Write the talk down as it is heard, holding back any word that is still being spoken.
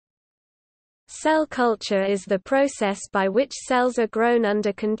Cell culture is the process by which cells are grown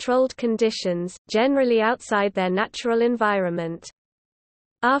under controlled conditions, generally outside their natural environment.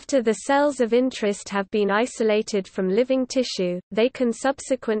 After the cells of interest have been isolated from living tissue, they can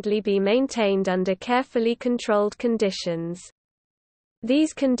subsequently be maintained under carefully controlled conditions.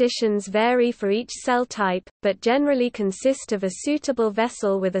 These conditions vary for each cell type, but generally consist of a suitable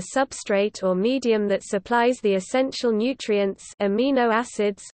vessel with a substrate or medium that supplies the essential nutrients, amino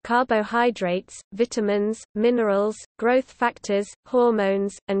acids, carbohydrates, vitamins, minerals, growth factors,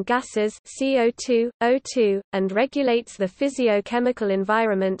 hormones, and gases CO2, O2, and regulates the physiochemical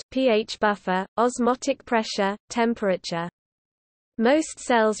environment pH buffer, osmotic pressure, temperature. Most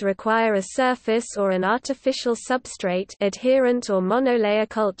cells require a surface or an artificial substrate, adherent or monolayer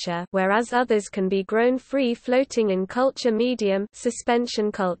culture, whereas others can be grown free-floating in culture medium,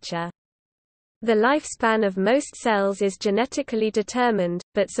 suspension culture. The lifespan of most cells is genetically determined,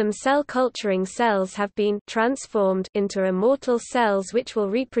 but some cell culturing cells have been transformed into immortal cells which will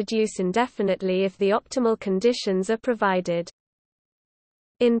reproduce indefinitely if the optimal conditions are provided.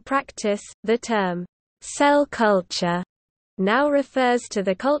 In practice, the term cell culture now refers to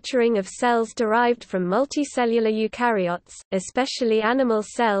the culturing of cells derived from multicellular eukaryotes, especially animal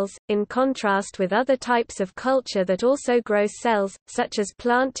cells, in contrast with other types of culture that also grow cells, such as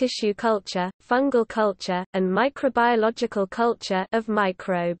plant tissue culture, fungal culture, and microbiological culture of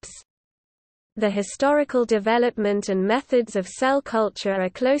microbes. The historical development and methods of cell culture are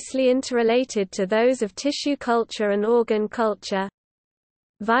closely interrelated to those of tissue culture and organ culture.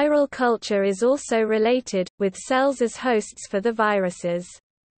 Viral culture is also related, with cells as hosts for the viruses.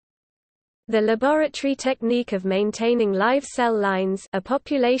 The laboratory technique of maintaining live cell lines, a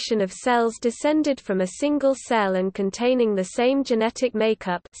population of cells descended from a single cell and containing the same genetic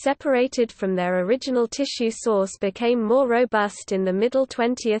makeup, separated from their original tissue source, became more robust in the middle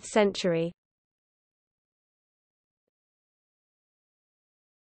 20th century.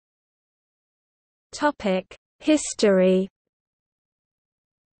 History.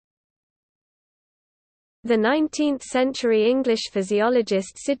 The 19th-century English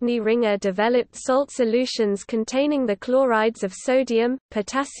physiologist Sidney Ringer developed salt solutions containing the chlorides of sodium,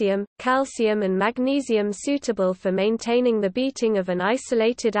 potassium, calcium and magnesium suitable for maintaining the beating of an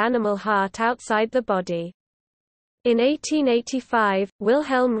isolated animal heart outside the body. In 1885,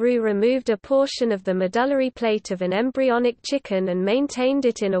 Wilhelm Roux removed a portion of the medullary plate of an embryonic chicken and maintained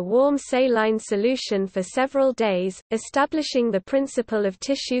it in a warm saline solution for several days, establishing the principle of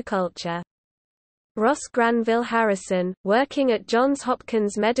tissue culture. Ross Granville Harrison, working at Johns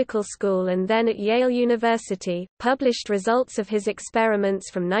Hopkins Medical School and then at Yale University, published results of his experiments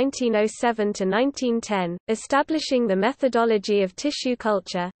from 1907 to 1910, establishing the methodology of tissue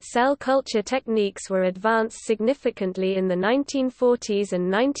culture. Cell culture techniques were advanced significantly in the 1940s and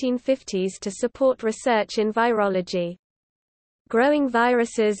 1950s to support research in virology. Growing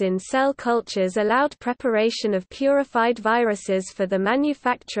viruses in cell cultures allowed preparation of purified viruses for the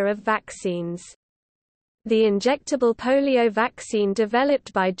manufacture of vaccines. The injectable polio vaccine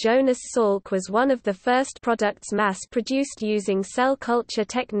developed by Jonas Salk was one of the first products mass-produced using cell culture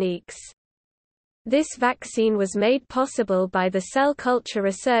techniques. This vaccine was made possible by the cell culture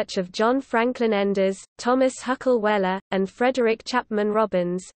research of John Franklin Enders, Thomas Huckle Weller, and Frederick Chapman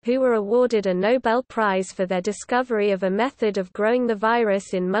Robbins, who were awarded a Nobel Prize for their discovery of a method of growing the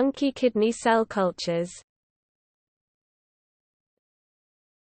virus in monkey kidney cell cultures.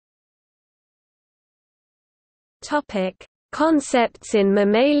 Concepts in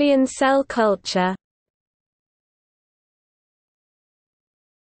mammalian cell culture.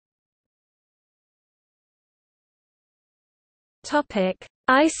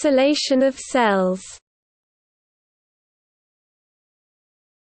 Isolation of cells.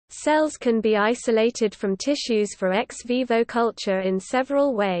 Cells can be isolated from tissues for ex vivo culture in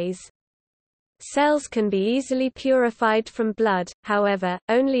several ways. Cells can be easily purified from blood, however,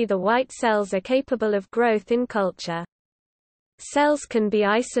 only the white cells are capable of growth in culture. Cells can be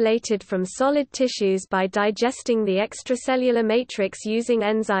isolated from solid tissues by digesting the extracellular matrix using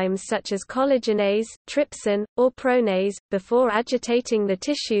enzymes such as collagenase, trypsin, or pronase, before agitating the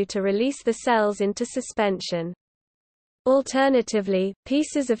tissue to release the cells into suspension. Alternatively,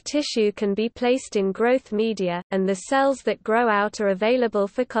 pieces of tissue can be placed in growth media, and the cells that grow out are available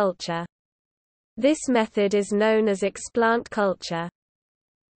for culture. This method is known as explant culture.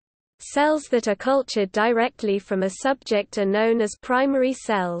 Cells that are cultured directly from a subject are known as primary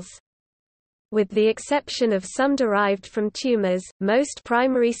cells. With the exception of some derived from tumors, most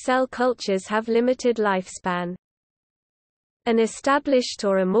primary cell cultures have limited lifespan. An established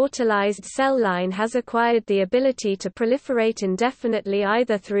or immortalized cell line has acquired the ability to proliferate indefinitely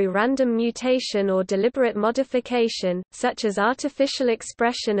either through random mutation or deliberate modification, such as artificial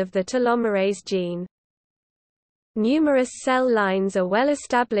expression of the telomerase gene. Numerous cell lines are well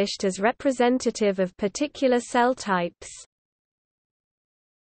established as representative of particular cell types.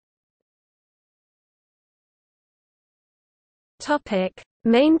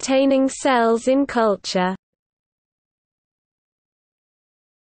 Maintaining cells in culture.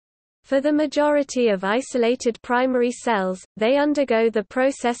 For the majority of isolated primary cells, they undergo the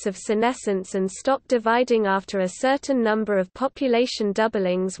process of senescence and stop dividing after a certain number of population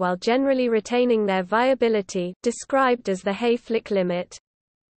doublings while generally retaining their viability, described as the Hayflick limit.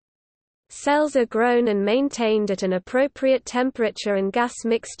 Cells are grown and maintained at an appropriate temperature and gas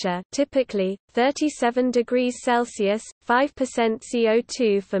mixture, typically 37 degrees Celsius, 5%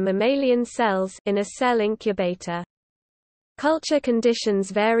 CO2 for mammalian cells, in a cell incubator. Culture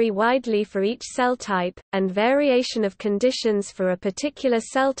conditions vary widely for each cell type, and variation of conditions for a particular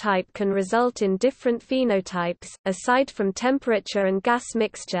cell type can result in different phenotypes. Aside from temperature and gas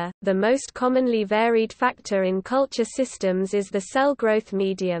mixture, the most commonly varied factor in culture systems is the cell growth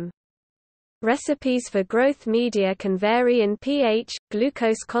medium. Recipes for growth media can vary in pH,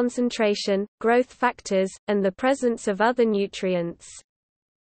 glucose concentration, growth factors, and the presence of other nutrients.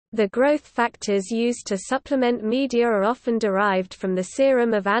 The growth factors used to supplement media are often derived from the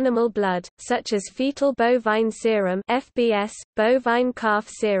serum of animal blood, such as fetal bovine serum (FBS), bovine calf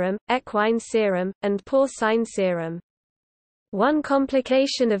serum, equine serum, and porcine serum. One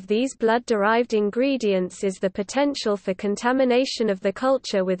complication of these blood-derived ingredients is the potential for contamination of the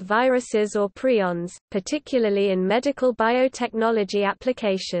culture with viruses or prions, particularly in medical biotechnology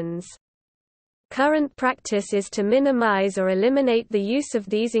applications. Current practice is to minimize or eliminate the use of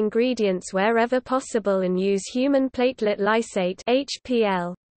these ingredients wherever possible and use human platelet lysate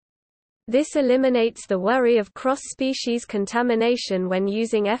 (HPL). This eliminates the worry of cross-species contamination when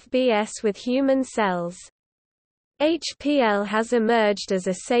using FBS with human cells. HPL has emerged as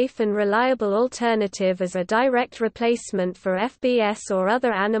a safe and reliable alternative as a direct replacement for FBS or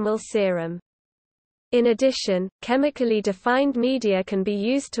other animal serum. In addition, chemically defined media can be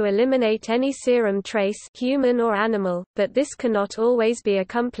used to eliminate any serum trace, human or animal, but this cannot always be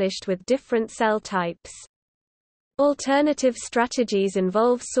accomplished with different cell types. Alternative strategies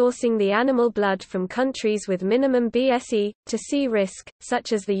involve sourcing the animal blood from countries with minimum BSE-to-C risk,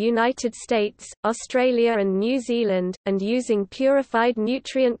 such as the United States, Australia and New Zealand, and using purified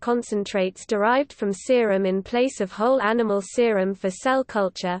nutrient concentrates derived from serum in place of whole animal serum for cell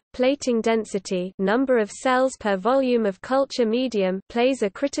culture. Plating density, number of cells per volume of culture medium, plays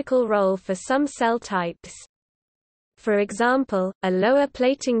a critical role for some cell types. For example, a lower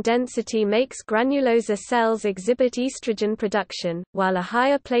plating density makes granulosa cells exhibit estrogen production, while a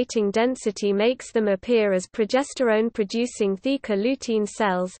higher plating density makes them appear as progesterone-producing theca lutein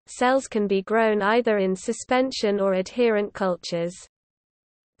cells. Cells can be grown either in suspension or adherent cultures.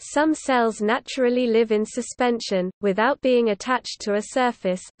 Some cells naturally live in suspension, without being attached to a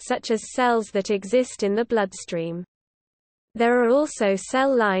surface, such as cells that exist in the bloodstream. There are also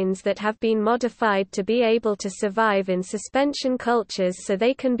cell lines that have been modified to be able to survive in suspension cultures so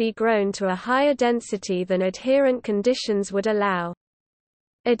they can be grown to a higher density than adherent conditions would allow.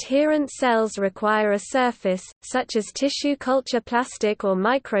 Adherent cells require a surface, such as tissue culture plastic or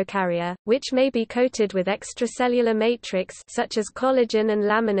microcarrier, which may be coated with extracellular matrix such as collagen and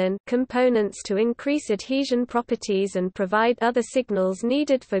laminin components to increase adhesion properties and provide other signals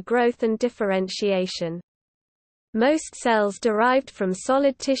needed for growth and differentiation. Most cells derived from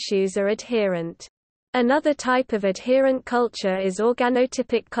solid tissues are adherent. Another type of adherent culture is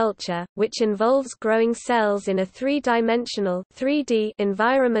organotypic culture, which involves growing cells in a three-dimensional (3D)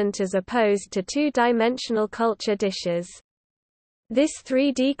 environment as opposed to two-dimensional culture dishes. This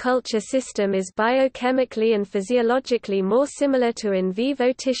 3D culture system is biochemically and physiologically more similar to in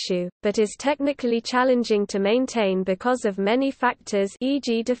vivo tissue, but is technically challenging to maintain because of many factors,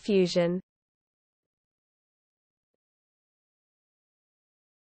 e.g. diffusion.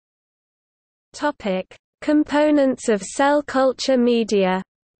 Topic: Components of cell culture media.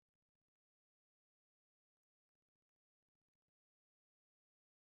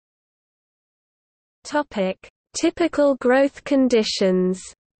 Topic: Typical growth conditions.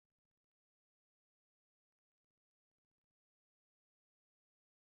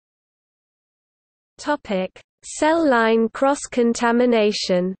 Topic: Cell line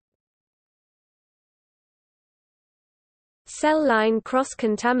cross-contamination. Cell line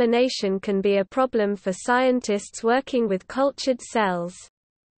cross-contamination can be a problem for scientists working with cultured cells.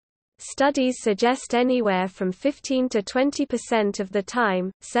 Studies suggest anywhere from 15 to 20% of the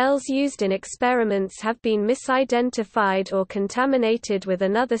time, cells used in experiments have been misidentified or contaminated with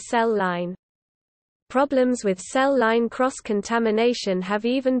another cell line. Problems with cell line cross-contamination have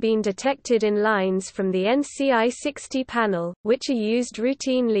even been detected in lines from the NCI 60 panel, which are used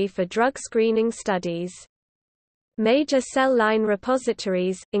routinely for drug screening studies. Major cell line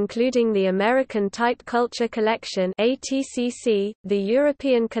repositories, including the American Type Culture Collection (ATCC), the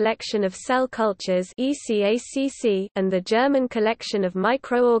European Collection of Cell Cultures (ECACC), and the German Collection of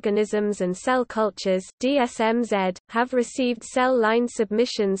Microorganisms and Cell Cultures (DSMZ), have received cell line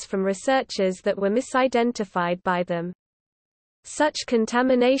submissions from researchers that were misidentified by them. Such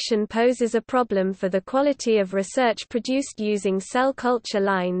contamination poses a problem for the quality of research produced using cell culture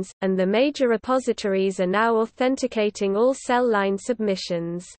lines, and the major repositories are now authenticating all cell line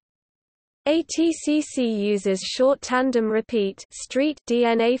submissions. ATCC uses short tandem repeat street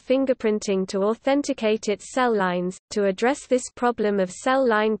DNA fingerprinting to authenticate its cell lines. To address this problem of cell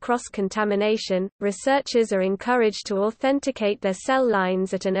line cross-contamination, researchers are encouraged to authenticate their cell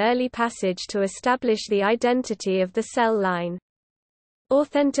lines at an early passage to establish the identity of the cell line.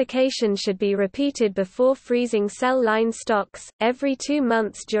 Authentication should be repeated before freezing cell line stocks, every 2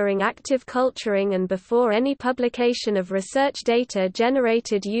 months during active culturing, and before any publication of research data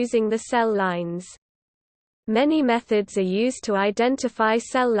generated using the cell lines. Many methods are used to identify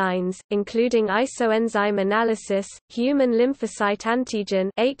cell lines, including isoenzyme analysis, human lymphocyte antigen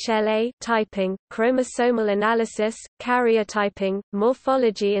 (HLA) typing, chromosomal analysis, karyotyping,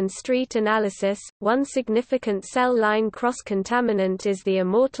 morphology, and street analysis. One significant cell line cross-contaminant is the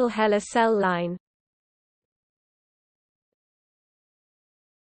immortal HeLa cell line.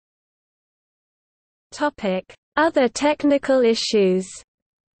 Topic: Other technical issues.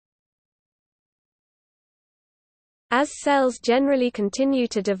 As cells generally continue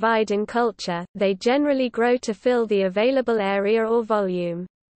to divide in culture, they generally grow to fill the available area or volume.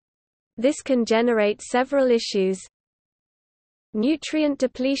 This can generate several issues: nutrient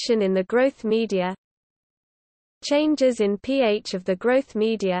depletion in the growth media, changes in pH of the growth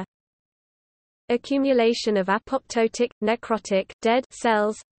media, accumulation of apoptotic, necrotic, dead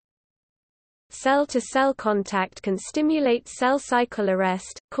cells. Cell-to-cell contact can stimulate cell cycle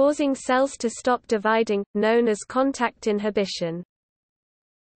arrest, causing cells to stop dividing, known as contact inhibition.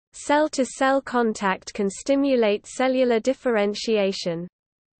 Cell-to-cell contact can stimulate cellular differentiation.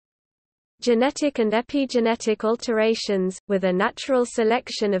 Genetic and epigenetic alterations, with a natural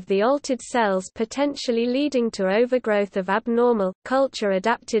selection of the altered cells potentially leading to overgrowth of abnormal,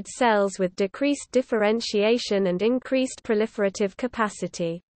 culture-adapted cells with decreased differentiation and increased proliferative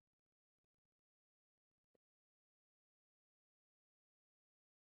capacity.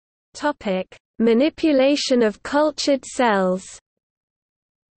 Manipulation of cultured cells.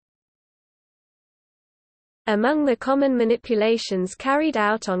 Among the common manipulations carried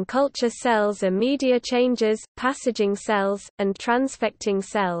out on culture cells are media changes, passaging cells, and transfecting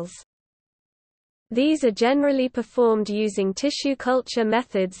cells. These are generally performed using tissue culture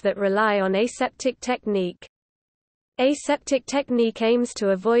methods that rely on aseptic technique. Aseptic technique aims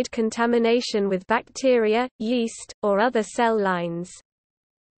to avoid contamination with bacteria, yeast, or other cell lines.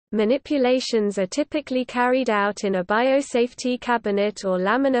 Manipulations are typically carried out in a biosafety cabinet or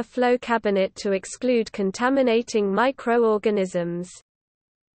laminar flow cabinet to exclude contaminating microorganisms.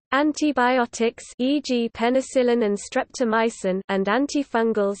 Antibiotics, e.g. penicillin and streptomycin, and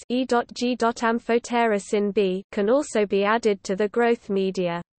antifungals, e.g. amphotericin B, can also be added to the growth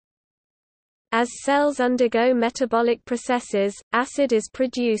media. As cells undergo metabolic processes, acid is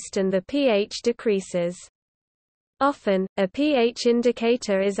produced and the pH decreases. Often, a pH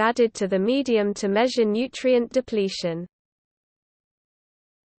indicator is added to the medium to measure nutrient depletion.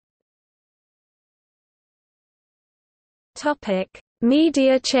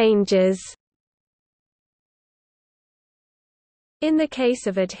 Media changes. In the case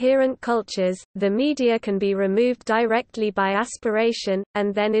of adherent cultures, the media can be removed directly by aspiration,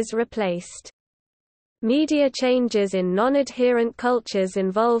 and then is replaced. Media changes in non-adherent cultures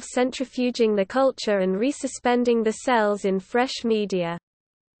involve centrifuging the culture and resuspending the cells in fresh media.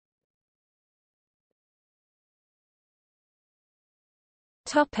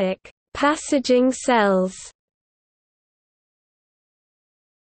 Passaging cells.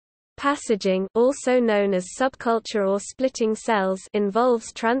 Passaging, also known as subculture or splitting cells,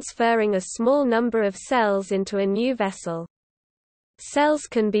 involves transferring a small number of cells into a new vessel. Cells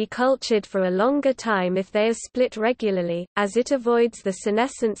can be cultured for a longer time if they are split regularly, as it avoids the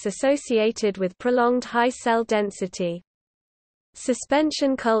senescence associated with prolonged high cell density.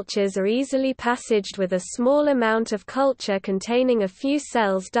 Suspension cultures are easily passaged with a small amount of culture containing a few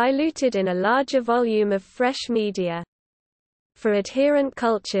cells diluted in a larger volume of fresh media. For adherent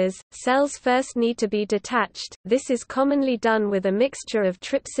cultures, cells first need to be detached. This is commonly done with a mixture of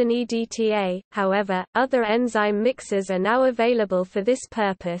trypsin EDTA, however, other enzyme mixes are now available for this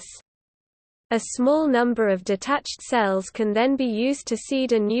purpose. A small number of detached cells can then be used to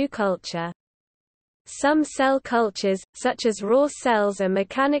seed a new culture. Some cell cultures, such as raw cells, are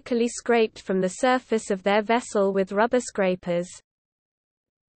mechanically scraped from the surface of their vessel with rubber scrapers.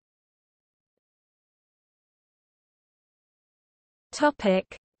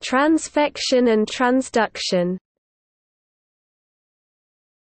 Transfection and transduction.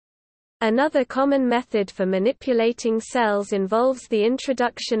 Another common method for manipulating cells involves the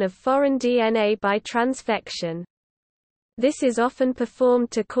introduction of foreign DNA by transfection. This is often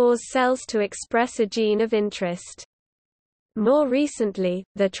performed to cause cells to express a gene of interest. More recently,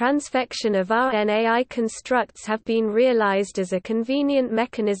 the transfection of RNAi constructs have been realized as a convenient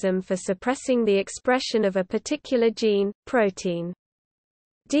mechanism for suppressing the expression of a particular gene, protein.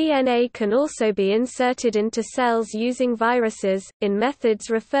 DNA can also be inserted into cells using viruses, in methods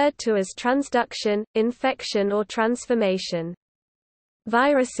referred to as transduction, infection or transformation.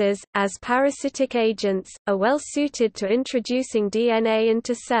 Viruses, as parasitic agents, are well suited to introducing DNA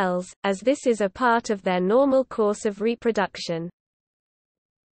into cells, as this is a part of their normal course of reproduction.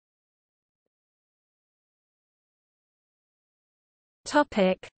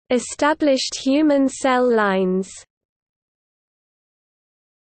 Established human cell lines.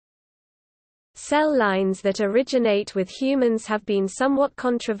 Cell lines that originate with humans have been somewhat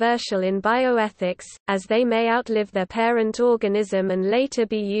controversial in bioethics, as they may outlive their parent organism and later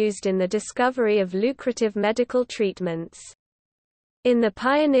be used in the discovery of lucrative medical treatments. In the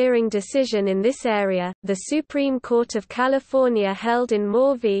pioneering decision in this area, the Supreme Court of California held in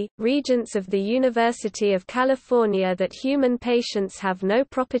Moore v. Regents of the University of California that human patients have no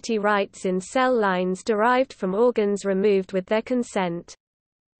property rights in cell lines derived from organs removed with their consent.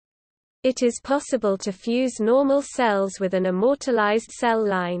 It is possible to fuse normal cells with an immortalized cell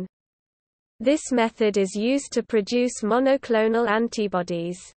line. This method is used to produce monoclonal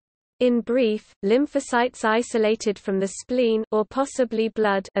antibodies. In brief, lymphocytes isolated from the spleen or possibly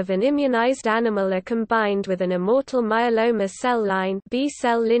blood of an immunized animal are combined with an immortal myeloma cell line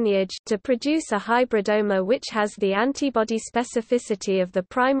B-cell lineage to produce a hybridoma which has the antibody specificity of the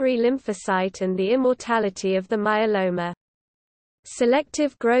primary lymphocyte and the immortality of the myeloma.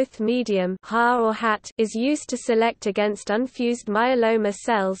 Selective growth medium or HAT is used to select against unfused myeloma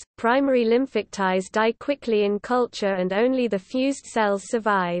cells. Primary lymphic ties die quickly in culture and only the fused cells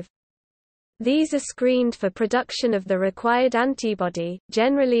survive. These are screened for production of the required antibody,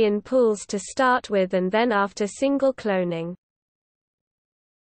 generally in pools to start with and then after single cloning.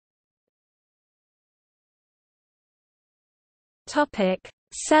 Topic: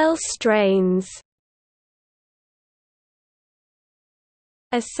 Cell strains.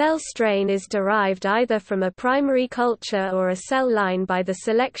 A cell strain is derived either from a primary culture or a cell line by the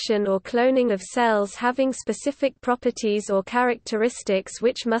selection or cloning of cells having specific properties or characteristics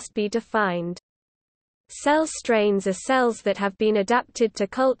which must be defined. Cell strains are cells that have been adapted to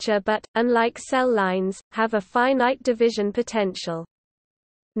culture but, unlike cell lines, have a finite division potential.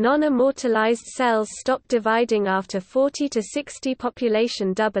 Non-immortalized cells stop dividing after 40 to 60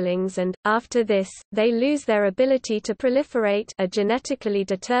 population doublings and, after this, they lose their ability to proliferate, a genetically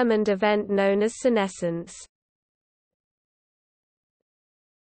determined event known as senescence.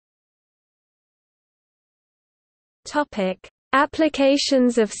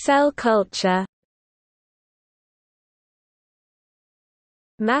 Applications of cell culture.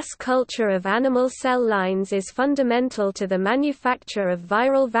 Mass culture of animal cell lines is fundamental to the manufacture of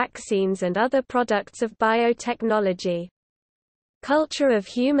viral vaccines and other products of biotechnology. Culture of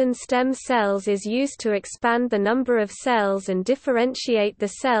human stem cells is used to expand the number of cells and differentiate the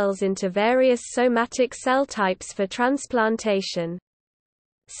cells into various somatic cell types for transplantation.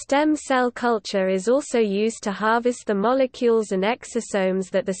 Stem cell culture is also used to harvest the molecules and exosomes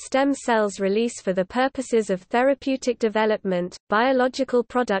that the stem cells release for the purposes of therapeutic development. Biological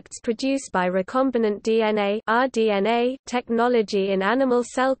products produced by recombinant DNA (rDNA) technology in animal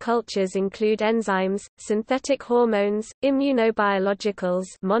cell cultures include enzymes, synthetic hormones, immunobiologicals,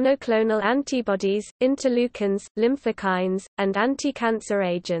 monoclonal antibodies, interleukins, lymphokines, and anti-cancer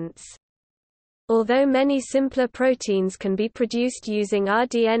agents. Although many simpler proteins can be produced using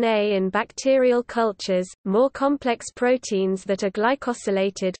rDNA in bacterial cultures, more complex proteins that are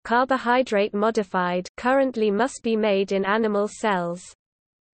glycosylated carbohydrate modified currently must be made in animal cells.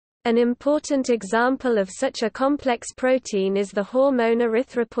 An important example of such a complex protein is the hormone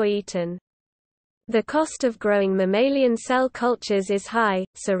erythropoietin. The cost of growing mammalian cell cultures is high,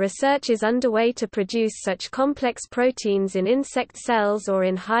 so research is underway to produce such complex proteins in insect cells or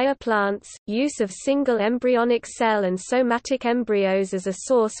in higher plants. Use of single embryonic cell and somatic embryos as a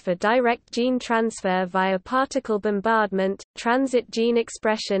source for direct gene transfer via particle bombardment, transit gene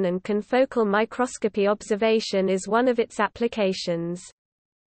expression, and confocal microscopy observation is one of its applications.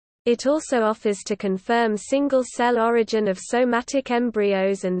 It also offers to confirm single-cell origin of somatic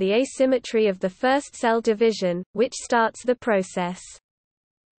embryos and the asymmetry of the first cell division, which starts the process.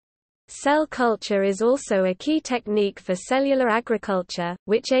 Cell culture is also a key technique for cellular agriculture,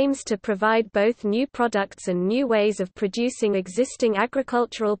 which aims to provide both new products and new ways of producing existing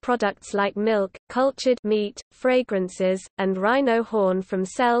agricultural products like milk, cultured meat, fragrances, and rhino horn from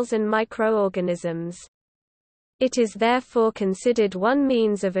cells and microorganisms. It is therefore considered one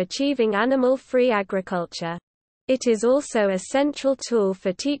means of achieving animal-free agriculture. It is also a central tool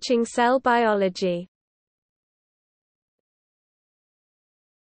for teaching cell biology.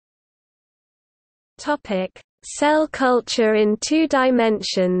 Topic: Cell culture in 2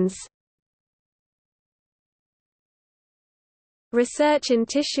 dimensions. Research in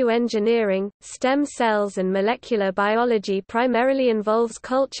tissue engineering, stem cells and molecular biology primarily involves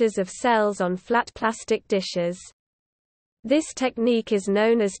cultures of cells on flat plastic dishes. This technique is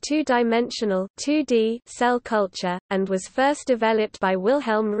known as two-dimensional (2D) cell culture, and was first developed by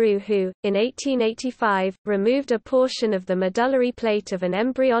Wilhelm Roux who, in 1885, removed a portion of the medullary plate of an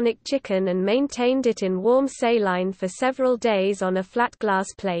embryonic chicken and maintained it in warm saline for several days on a flat glass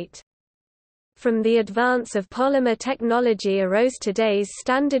plate. From the advance of polymer technology arose today's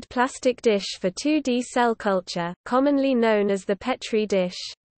standard plastic dish for 2D cell culture, commonly known as the Petri dish.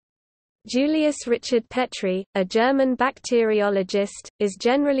 Julius Richard Petri, a German bacteriologist, is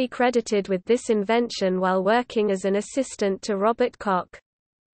generally credited with this invention while working as an assistant to Robert Koch.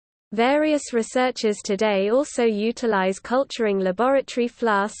 Various researchers today also utilize culturing laboratory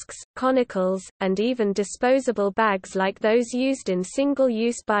flasks, conicals, and even disposable bags like those used in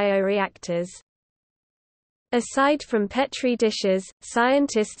single-use bioreactors. Aside from Petri dishes,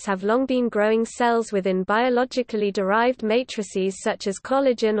 scientists have long been growing cells within biologically derived matrices such as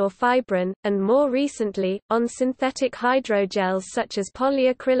collagen or fibrin, and more recently, on synthetic hydrogels such as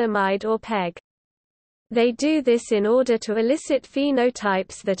polyacrylamide or PEG. They do this in order to elicit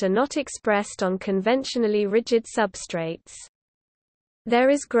phenotypes that are not expressed on conventionally rigid substrates. There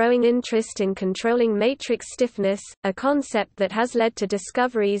is growing interest in controlling matrix stiffness, a concept that has led to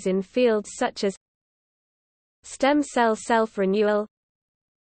discoveries in fields such as stem cell self-renewal,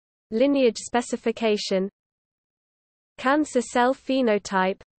 lineage specification, cancer cell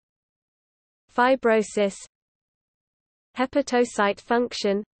phenotype, fibrosis, hepatocyte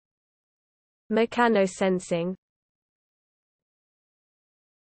function, mechanosensing.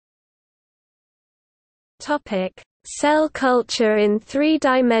 Topic: Cell culture in 3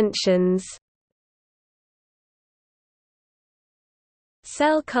 dimensions.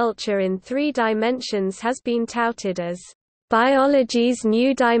 Cell culture in 3 dimensions has been touted as biology's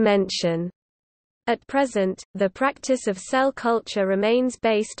new dimension. At present, the practice of cell culture remains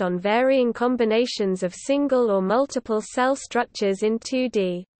based on varying combinations of single or multiple cell structures in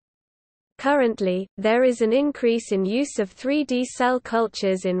 2D. Currently, there is an increase in use of 3D cell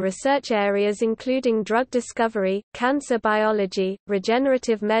cultures in research areas including drug discovery, cancer biology,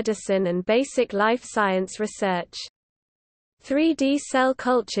 regenerative medicine, and basic life science research. 3D cell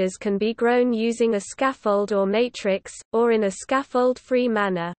cultures can be grown using a scaffold or matrix, or in a scaffold-free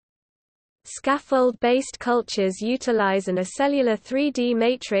manner. Scaffold-based cultures utilize an acellular 3D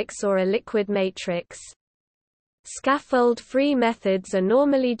matrix or a liquid matrix. Scaffold-free methods are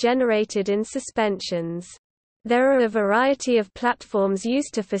normally generated in suspensions. There are a variety of platforms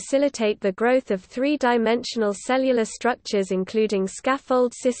used to facilitate the growth of 3-dimensional cellular structures including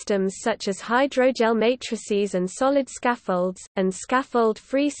scaffold systems such as hydrogel matrices and solid scaffolds, and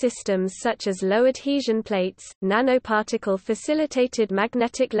scaffold-free systems such as low-adhesion plates, nanoparticle-facilitated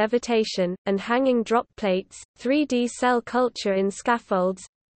magnetic levitation, and hanging drop plates. 3D cell culture in scaffolds.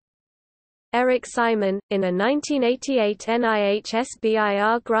 Eric Simon, in a 1988 NIH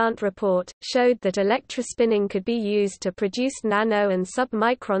SBIR grant report, showed that electrospinning could be used to produce nano- and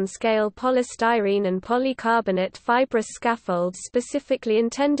sub-micron scale polystyrene and polycarbonate fibrous scaffolds specifically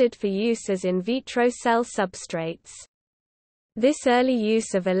intended for use as in vitro cell substrates. This early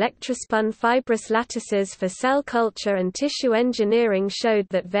use of electrospun fibrous lattices for cell culture and tissue engineering showed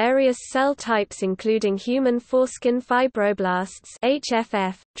that various cell types including human foreskin fibroblasts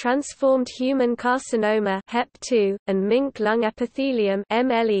 (HFF), transformed human carcinoma (HEP2), and mink lung epithelium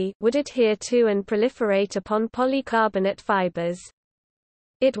 (MLE) would adhere to and proliferate upon polycarbonate fibers.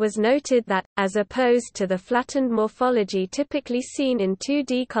 It was noted that, as opposed to the flattened morphology typically seen in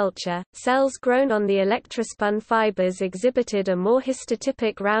 2D culture, cells grown on the electrospun fibers exhibited a more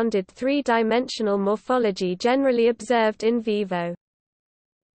histotypic rounded three-dimensional morphology generally observed in vivo.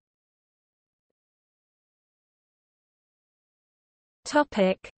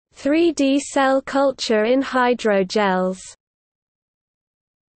 Topic: 3D cell culture in hydrogels.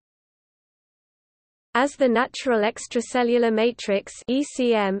 As the natural extracellular matrix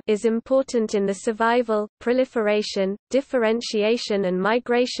 (ECM) is important in the survival, proliferation, differentiation and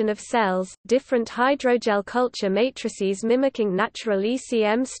migration of cells, different hydrogel culture matrices mimicking natural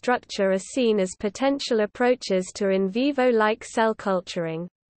ECM structure are seen as potential approaches to in vivo-like cell culturing.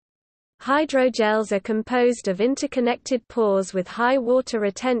 Hydrogels are composed of interconnected pores with high water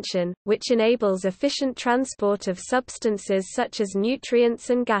retention, which enables efficient transport of substances such as nutrients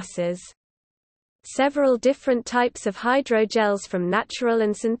and gases. Several different types of hydrogels from natural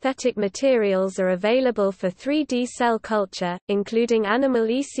and synthetic materials are available for 3D cell culture, including animal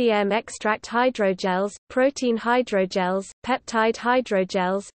ECM extract hydrogels, protein hydrogels, peptide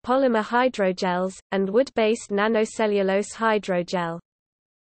hydrogels, polymer hydrogels, and wood-based nanocellulose hydrogel.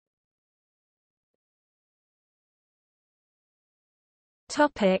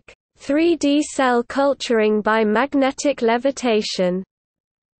 Topic: 3D cell culturing by magnetic levitation.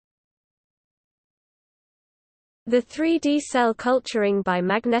 The 3D cell culturing by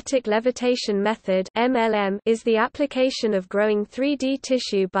magnetic levitation method (MLM) is the application of growing 3D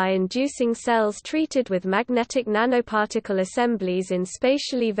tissue by inducing cells treated with magnetic nanoparticle assemblies in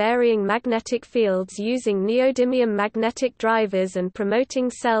spatially varying magnetic fields using neodymium magnetic drivers and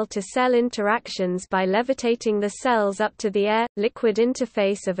promoting cell-to-cell interactions by levitating the cells up to the air-liquid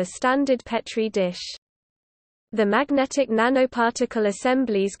interface of a standard Petri dish. The magnetic nanoparticle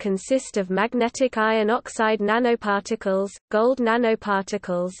assemblies consist of magnetic iron oxide nanoparticles, gold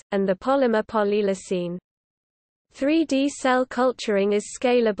nanoparticles, and the polymer polyleucine. 3D cell culturing is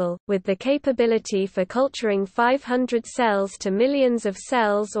scalable, with the capability for culturing 500 cells to millions of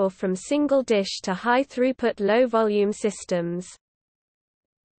cells or from single dish to high-throughput low-volume systems.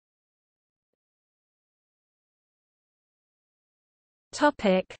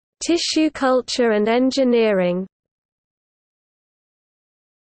 Tissue culture and engineering.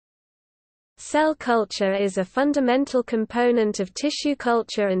 Cell culture is a fundamental component of tissue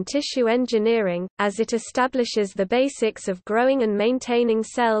culture and tissue engineering, as it establishes the basics of growing and maintaining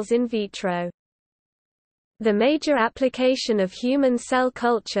cells in vitro. The major application of human cell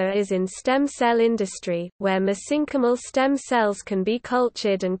culture is in stem cell industry, where mesenchymal stem cells can be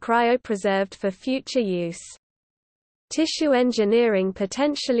cultured and cryopreserved for future use. Tissue engineering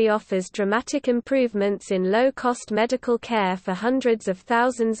potentially offers dramatic improvements in low-cost medical care for hundreds of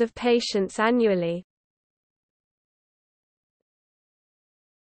thousands of patients annually.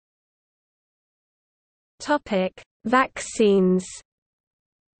 Vaccines.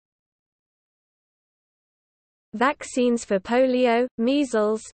 Vaccines for polio,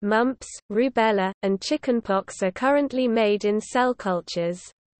 measles, mumps, rubella, and chickenpox are currently made in cell cultures.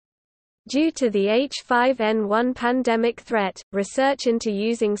 Due to the H5N1 pandemic threat, research into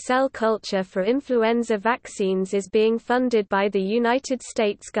using cell culture for influenza vaccines is being funded by the United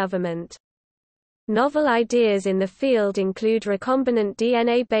States government. Novel ideas in the field include recombinant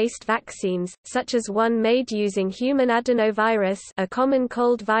DNA-based vaccines, such as one made using human adenovirus, a common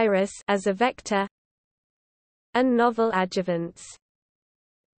cold virus, as a vector, and novel adjuvants.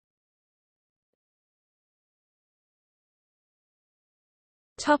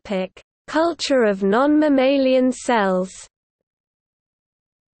 Culture of non-mammalian cells.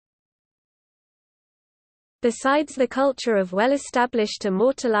 Besides the culture of well-established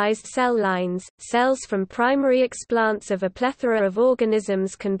immortalized cell lines, cells from primary explants of a plethora of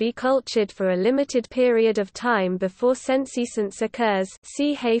organisms can be cultured for a limited period of time before senescence occurs.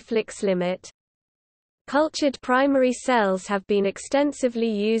 See Hayflick's limit. Cultured primary cells have been extensively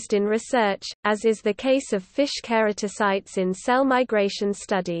used in research, as is the case of fish keratocytes in cell migration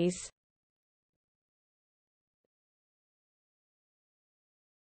studies.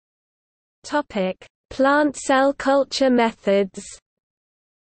 Plant cell culture methods.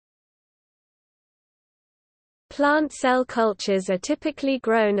 Plant cell cultures are typically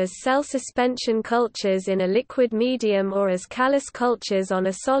grown as cell suspension cultures in a liquid medium or as callus cultures on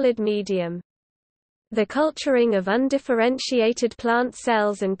a solid medium. The culturing of undifferentiated plant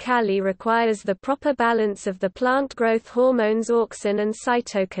cells and calli requires the proper balance of the plant growth hormones auxin and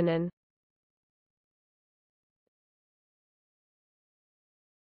cytokinin.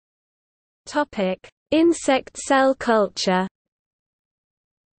 Topic: Insect cell culture.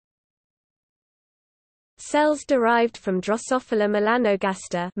 Cells derived from Drosophila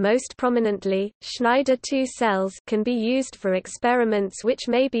melanogaster, most prominently, Schneider 2 cells, can be used for experiments which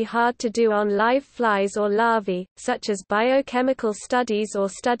may be hard to do on live flies or larvae, such as biochemical studies or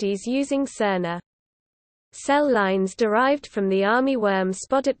studies using Cerner. Cell lines derived from the armyworm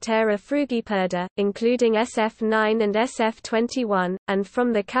Spodoptera frugiperda, including SF9 and SF21, and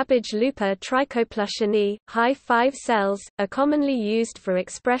from the cabbage looper Trichopluscione, high-5 cells, are commonly used for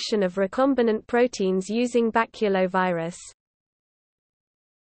expression of recombinant proteins using baculovirus.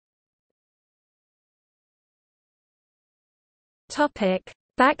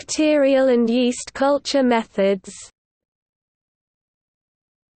 Bacterial and yeast culture methods.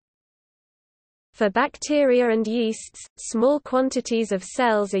 For bacteria and yeasts, small quantities of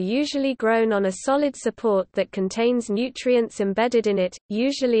cells are usually grown on a solid support that contains nutrients embedded in it,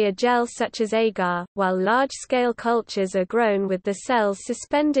 usually a gel such as agar, while large-scale cultures are grown with the cells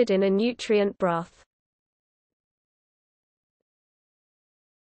suspended in a nutrient broth.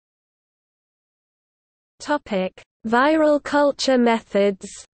 Viral culture methods.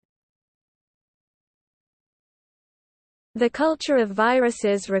 The culture of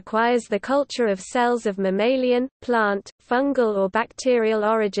viruses requires the culture of cells of mammalian, plant, fungal or bacterial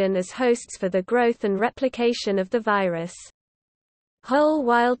origin as hosts for the growth and replication of the virus. Whole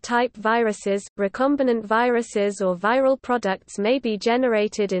wild-type viruses, recombinant viruses or viral products may be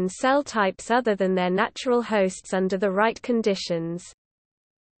generated in cell types other than their natural hosts under the right conditions.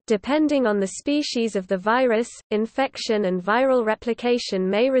 Depending on the species of the virus, infection and viral replication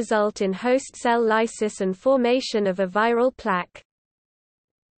may result in host cell lysis and formation of a viral plaque.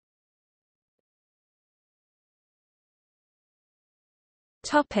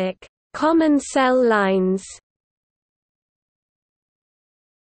 Common cell lines.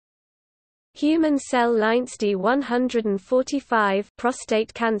 Human cell lines D145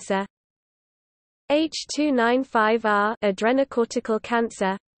 prostate cancer, H295R adrenocortical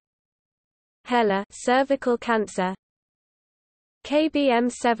cancer, HeLa cervical cancer,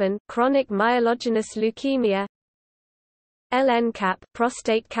 KBM7 chronic myelogenous leukemia, LNCap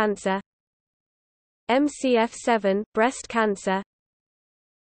prostate cancer, MCF7 breast cancer,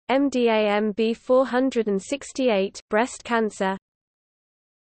 MDAMB468 breast cancer,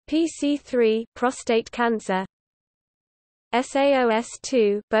 PC3 prostate cancer,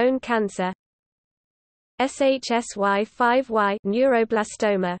 SAOS2 bone cancer, SHSY5Y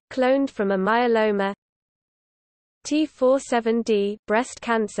neuroblastoma, cloned from a myeloma, T47D breast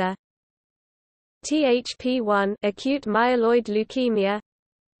cancer, THP1 acute myeloid leukemia,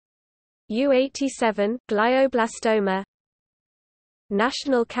 U87 glioblastoma.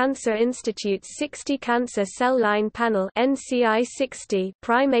 National Cancer Institute's 60 Cancer Cell Line Panel (NCI 60)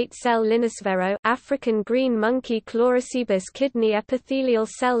 primate cell Linosvero, African green monkey Chlorocebus kidney epithelial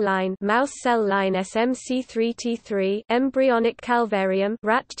cell line, mouse cell line SMC3T3, embryonic calvarium,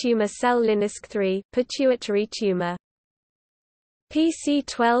 rat tumor cell Linisk3, pituitary tumor.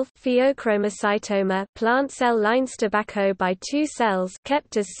 PC12 pheochromocytoma plant cell lines tobacco by 2 cells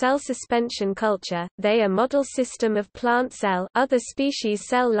kept as cell suspension culture. They are model system of plant cell. Other species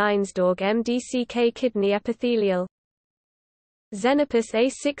cell lines Dog MDCK kidney epithelial, Xenopus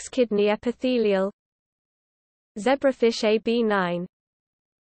A6 kidney epithelial, Zebrafish AB9.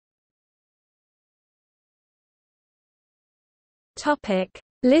 Topic: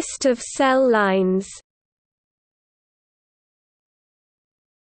 List of cell lines.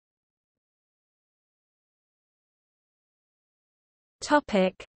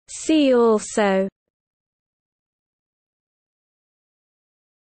 Topic: See also: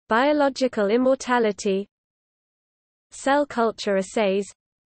 Biological immortality, Cell culture assays,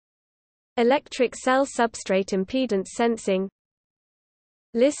 Electric cell substrate impedance sensing,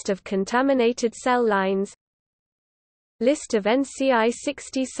 List of contaminated cell lines, List of NCI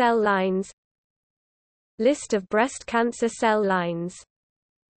 60 cell lines, List of breast cancer cell lines.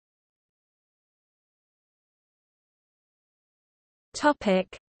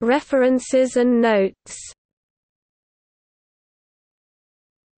 References and notes.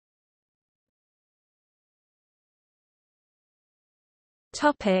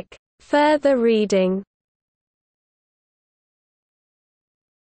 Further reading.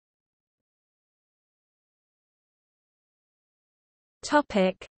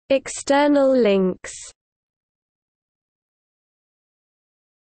 External links.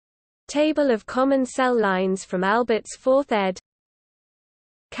 Table of common cell lines from Albert's 4th ed.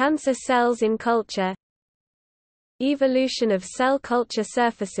 Cancer cells in culture. Evolution of cell culture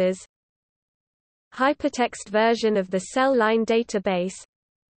surfaces. Hypertext version of the cell line database.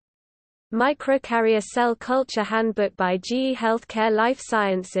 Microcarrier cell culture handbook by GE Healthcare Life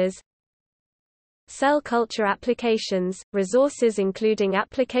Sciences. Cell culture applications, resources including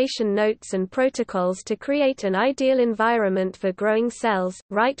application notes and protocols to create an ideal environment for growing cells,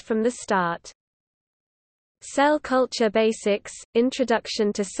 right from the start. Cell Culture Basics,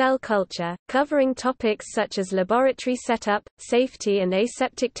 Introduction to Cell Culture, covering topics such as laboratory setup, safety and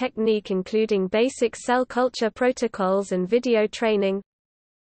aseptic technique including basic cell culture protocols and video training.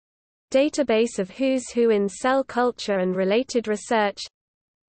 Database of Who's Who in Cell Culture and Related Research.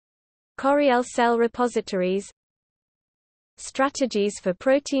 Coriell Cell Repositories. Strategies for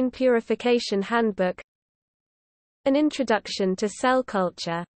Protein Purification Handbook. An Introduction to Cell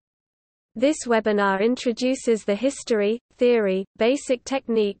Culture. This webinar introduces the history, theory, basic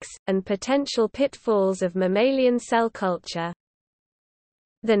techniques, and potential pitfalls of mammalian cell culture.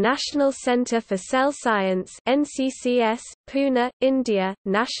 The National Centre for Cell Science (NCCS), Pune, India,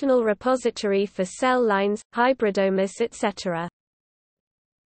 National Repository for Cell Lines, Hybridomus etc.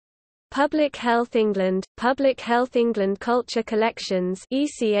 Public Health England Culture Collections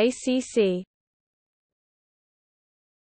 (ECACC),